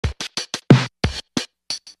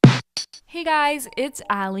Hey guys, it's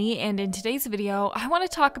Allie, and in today's video, I want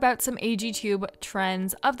to talk about some AGTube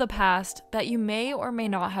trends of the past that you may or may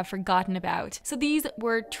not have forgotten about. So these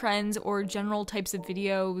were trends or general types of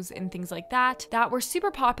videos and things like that were super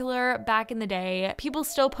popular back in the day. People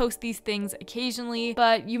still post these things occasionally,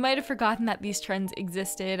 but you might have forgotten that these trends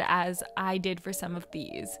existed, as I did for some of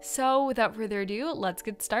these. So without further ado, let's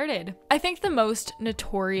get started. I think the most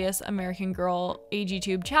notorious American Girl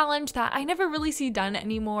AGTube challenge that I never really see done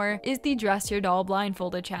anymore is the Dress Your Doll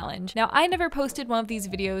Blindfolded challenge. Now, I never posted one of these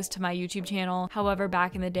videos to my YouTube channel. However,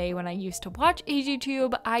 back in the day when I used to watch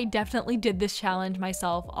AGTube, I definitely did this challenge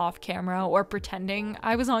myself off camera or pretending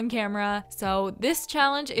I was on camera. So this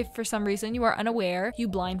challenge, if for some reason you are unaware, you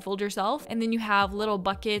blindfold yourself and then you have little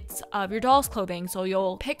buckets of your doll's clothing. So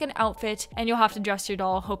you'll pick an outfit and you'll have to dress your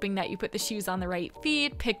doll, hoping that you put the shoes on the right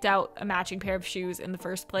feet, picked out a matching pair of shoes in the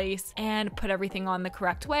first place, and put everything on the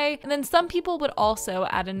correct way. And then some people would also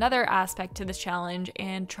add another aspect to this challenge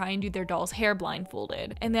and try and do their doll's hair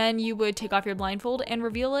blindfolded. And then you would take off your blindfold and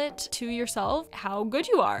reveal it to yourself how good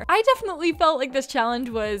you are. I definitely felt like this challenge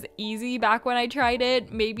was easy back when I tried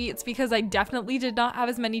it. Maybe it's because I definitely did not have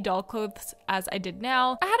as many doll clothes as I did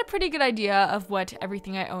now. I had a pretty good idea of what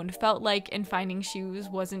everything I owned felt like, and finding shoes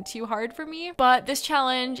wasn't too hard for me. But this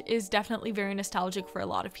challenge is definitely very nostalgic for a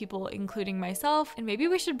lot of people, including myself, and maybe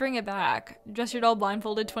we should bring it back. Dress Your Doll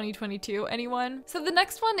Blindfolded 2022, anyone? So the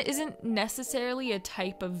next one isn't necessarily a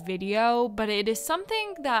type of video, but it is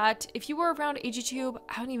something that if you were around AGTube,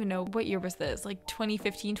 I don't even know what year was this, like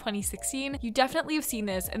 2015, 2016, you definitely have seen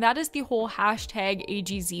this, and that is the whole hashtag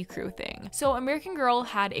AGZcrew thing. So American Girl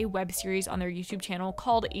had a web series on their YouTube channel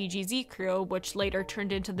called AGZcrew, which later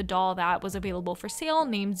turned into the doll that was available for sale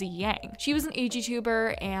named Z Yang. She was an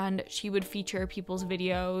AGTuber and she would feature people's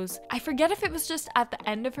videos. I forget if it was just at the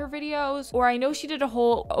end of her videos, or I know she did a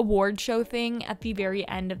whole award show thing at the very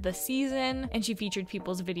end of the season and she featured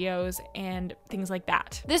people's videos and things like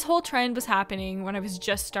that. This whole trend was happening when I was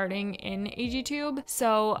just starting in AGTube,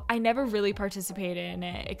 so I never really participated in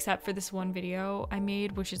it except for this one video I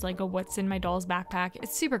made, which is like a what's in my doll's backpack.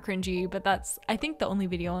 It's super cringy, but that's I think the only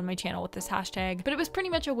video on my channel with this hashtag. But it was pretty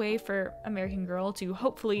much a way for American Girl to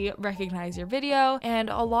hopefully recognize your video, and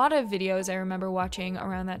a lot of videos I remember watching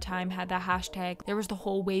around that time had that hashtag. There was the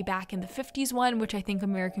whole way back in the 50s one, which I think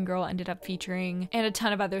American Girl ended up featuring, and a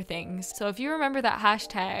ton of other things. So if you remember that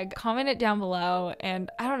hashtag, comment it down below. And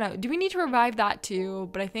I don't know, do we need to revive that too?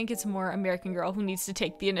 But I think it's more American Girl who needs to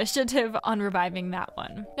take the initiative on reviving that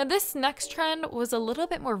one. Now this next trend was a little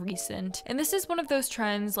bit more recent, and this is one of those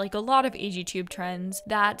trends, like a lot of AGTube trends,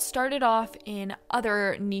 that started off in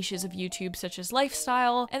other niches of YouTube such as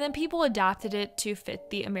lifestyle, and then people adapted it to fit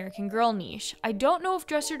the American Girl niche. I don't know if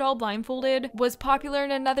Dress Your Doll Blindfolded was popular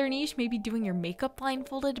in another niche, maybe doing your makeup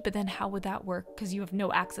blindfolded, but then how would that work because you have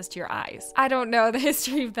no access to your eyes? I don't know the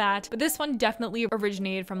history of that, but this one definitely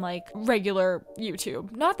originated from like regular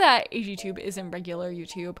YouTube. Not that AGTube isn't regular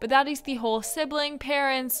YouTube, but that is the whole sibling,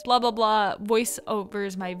 parents, blah blah blah,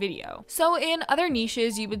 voiceovers my video. So in other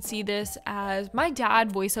niches you would see this as my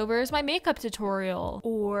dad voiceovers my makeup tutorial,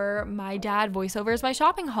 or my dad voiceovers my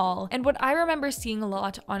shopping haul. And what I remember seeing a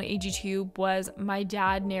lot on AGTube was my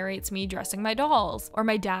dad narrates me dressing my dolls, or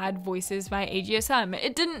my dad voices my AGSM.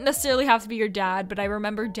 It didn't necessarily have to be your dad, but I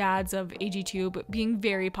remember dads of AGTube being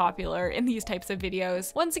very popular in these types of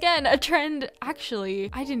videos. Once again, a trend. Actually,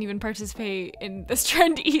 I didn't even participate in this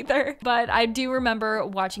trend either, but I do remember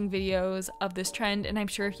watching videos of this trend, and I'm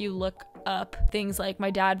sure if you look up things like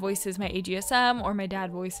my dad voices my AGSM or my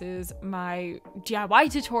dad voices my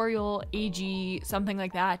DIY tutorial, AG, something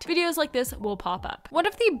like that, videos like this will pop up. One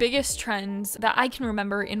of the biggest trends that I can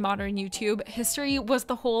remember in modern YouTube history was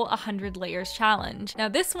the whole 100 layers challenge. Now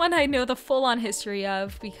this one I know the full-on history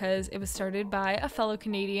of because it was started by a fellow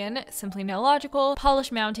Canadian, Simply Nailogical,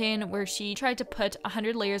 Polish Mountain, where she tried to put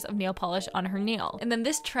 100 layers of nail polish on her nail. And then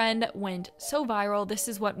this trend went so viral. This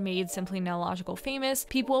is what made Simply Nailogical famous.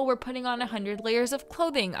 People were putting on 100 layers of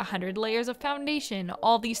clothing, 100 layers of foundation,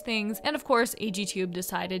 all these things. And of course, AGTube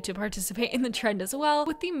decided to participate in the trend as well,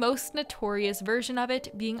 with the most notorious version of it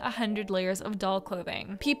being 100 layers of doll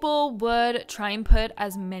clothing. People would try and put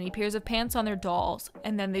as many pairs of pants on their dolls,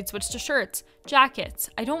 and then they'd switch to shirts, jackets.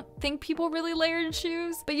 I don't think people really layered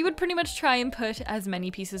shoes, but you would pretty much try and put as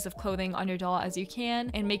many pieces of clothing on your doll as you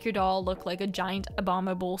can and make your doll look like a giant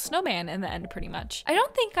abominable snowman in the end, pretty much. I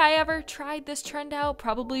don't think I ever tried this trend out,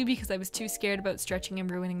 probably because I was too scared about stretching and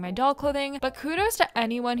ruining my doll clothing. But kudos to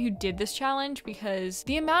anyone who did this challenge, because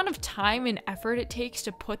the amount of time and effort it takes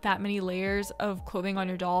to put that many layers of clothing on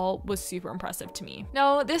your doll was super impressive to me.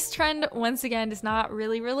 Now, this trend, once again, is not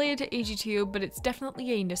really related to AGTube, but it's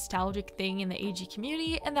definitely a nostalgic thing in the AG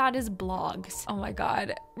community, and that is blogs. Oh my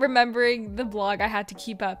god, remembering the blog I had to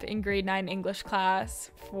keep up in grade 9 English class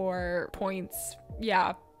for points.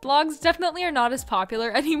 Yeah. Blogs definitely are not as popular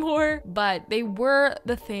anymore, but they were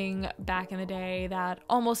the thing back in the day that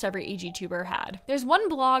almost every AGTuber had. There's one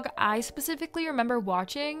blog I specifically remember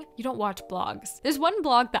watching. You don't watch blogs. There's one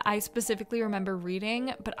blog that I specifically remember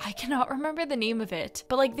reading, but I cannot remember the name of it.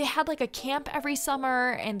 But like, they had like a camp every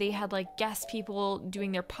summer, and they had like guest people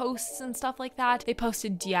doing their posts and stuff like that. They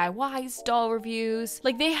posted DIYs, doll reviews.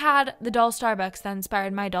 Like, they had the doll Starbucks that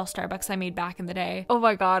inspired my doll Starbucks I made back in the day. Oh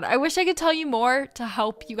my god, I wish I could tell you more to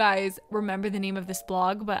help you guys remember the name of this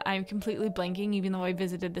blog, but I'm completely blanking, even though I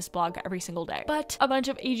visited this blog every single day. But a bunch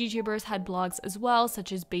of AGTubers had blogs as well,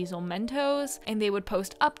 such as Basil Mentos, and they would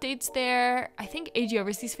post updates there. I think AG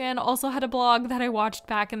Overseas Fan also had a blog that I watched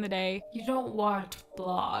back in the day. You don't watch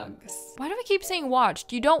blogs. Why do I keep saying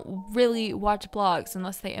watched? You don't really watch blogs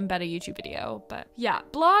unless they embed a YouTube video. But yeah,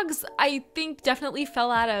 blogs I think definitely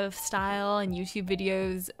fell out of style, and YouTube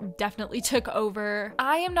videos definitely took over.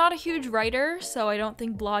 I am not a huge writer, so I don't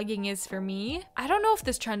think blogging is for me. I don't know if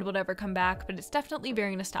this trend would ever come back, but it's definitely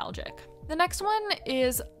very nostalgic. The next one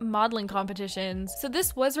is modeling competitions. So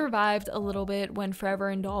this was revived a little bit when Forever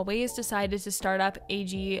and Always decided to start up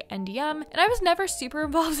AGNDM, and I was never super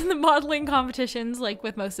involved in the modeling competitions like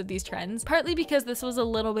with most of these trends, partly because this was a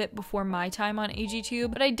little bit before my time on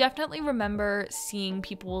AGTube, but I definitely remember seeing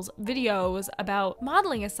people's videos about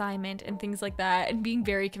modeling assignment and things like that and being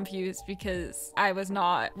very confused because I was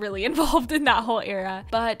not really involved in that whole era.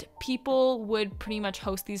 But people would pretty much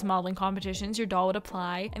host these modeling competitions. Your doll would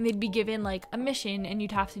apply, and they'd be given like a mission, and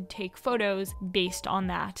you'd have to take photos based on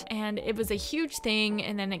that. And it was a huge thing,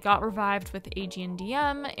 and then it got revived with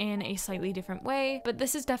AGNDM in a slightly different way. But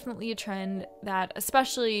this is definitely a trend that,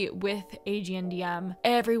 especially with AGNDM,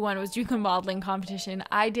 everyone was doing a modeling competition.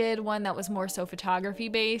 I did one that was more so photography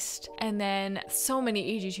based, and then so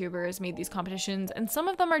many AGTubers made these competitions, and some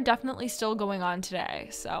of them are definitely still going on today.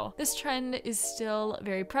 So this trend is still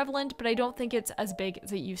very prevalent, but I don't think it's as big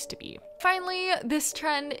as it used to be. Finally, this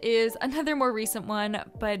trend is another more recent one,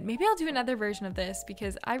 but maybe I'll do another version of this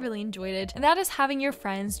because I really enjoyed it, and that is having your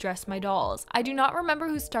friends dress my dolls. I do not remember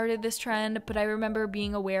who started this trend, but I remember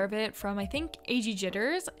being aware of it from, I think,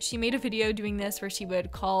 AGJitters. She made a video doing this where she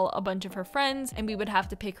would call a bunch of her friends, and we would have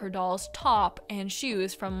to pick her doll's top and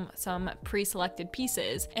shoes from some pre-selected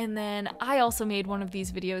pieces. And then I also made one of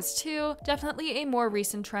these videos too. Definitely a more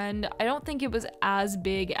recent trend. I don't think it was as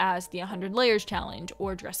big as the 100 layers challenge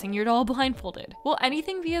or dressing your doll blindfolded. Will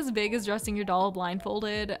anything be as big as dressing your doll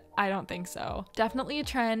blindfolded? I don't think so. Definitely a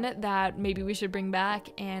trend that maybe we should bring back,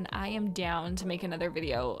 and I am down to make another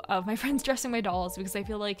video of my friends dressing my dolls because I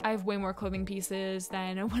feel like I have way more clothing pieces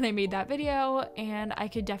than when I made that video, and I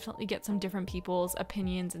could definitely get some different people's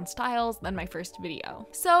opinions and styles than my first video.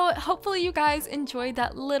 So hopefully you guys enjoyed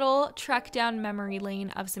that little trek down memory lane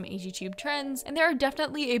of some AGTube trends, and there are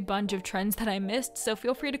definitely a bunch of trends that I missed, so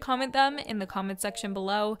feel free to comment them in the comment section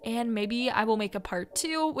below, and maybe I will make a part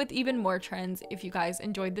 2 with even more trends if you guys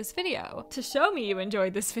enjoyed this video. To show me you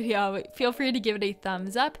enjoyed this video, feel free to give it a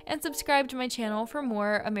thumbs up and subscribe to my channel for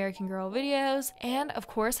more American Girl videos, and of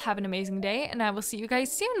course have an amazing day, and I will see you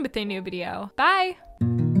guys soon with a new video. Bye!